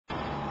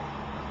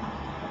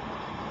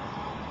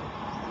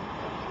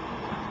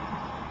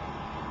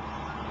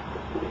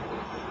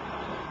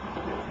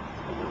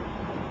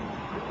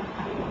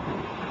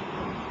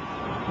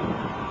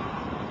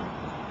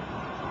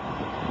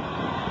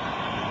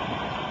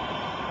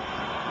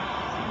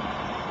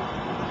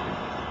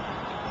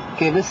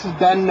Okay, this is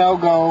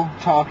bennogo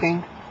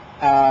talking.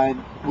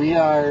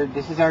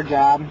 This is our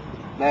job.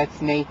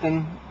 That's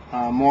Nathan,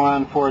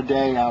 moron for a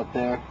day out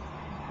there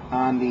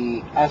on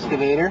the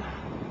excavator.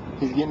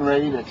 He's getting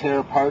ready to tear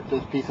apart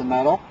this piece of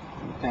metal,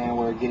 and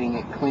we're getting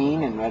it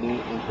clean and ready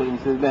and put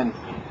into the bin.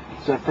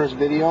 It's our first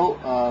video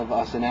of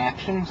us in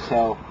action,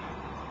 so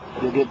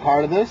you'll get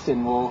part of this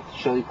and we'll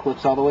show you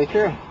clips all the way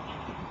through.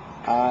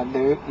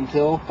 There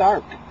until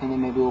dark, and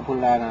then maybe we'll put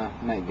it on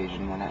a night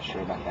vision. We're not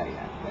sure about that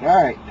yet. But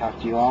alright, talk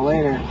to you all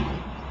later.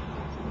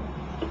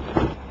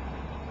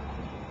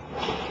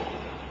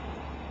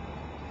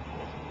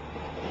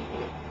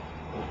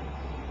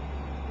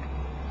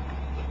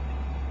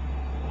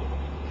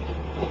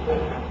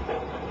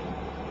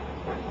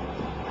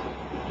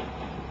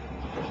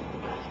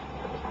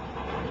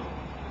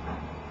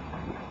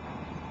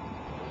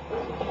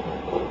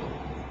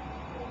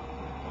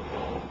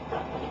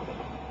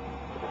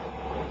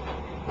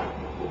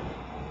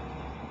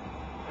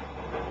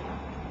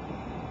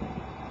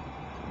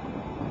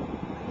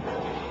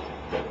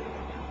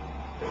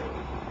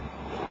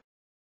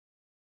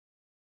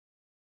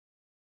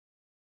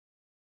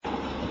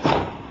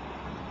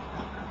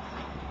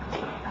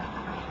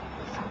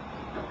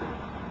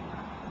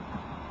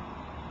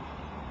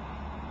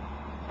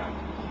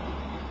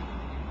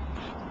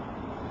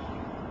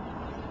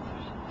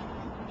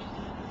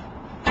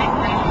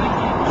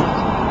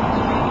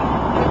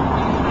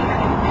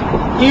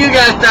 You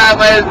got stopped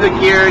by a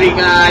security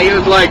guy. He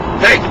was like,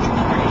 "Hey,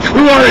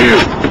 who are you?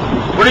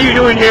 What are you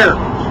doing here?"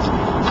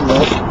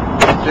 Nope.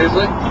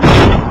 Seriously?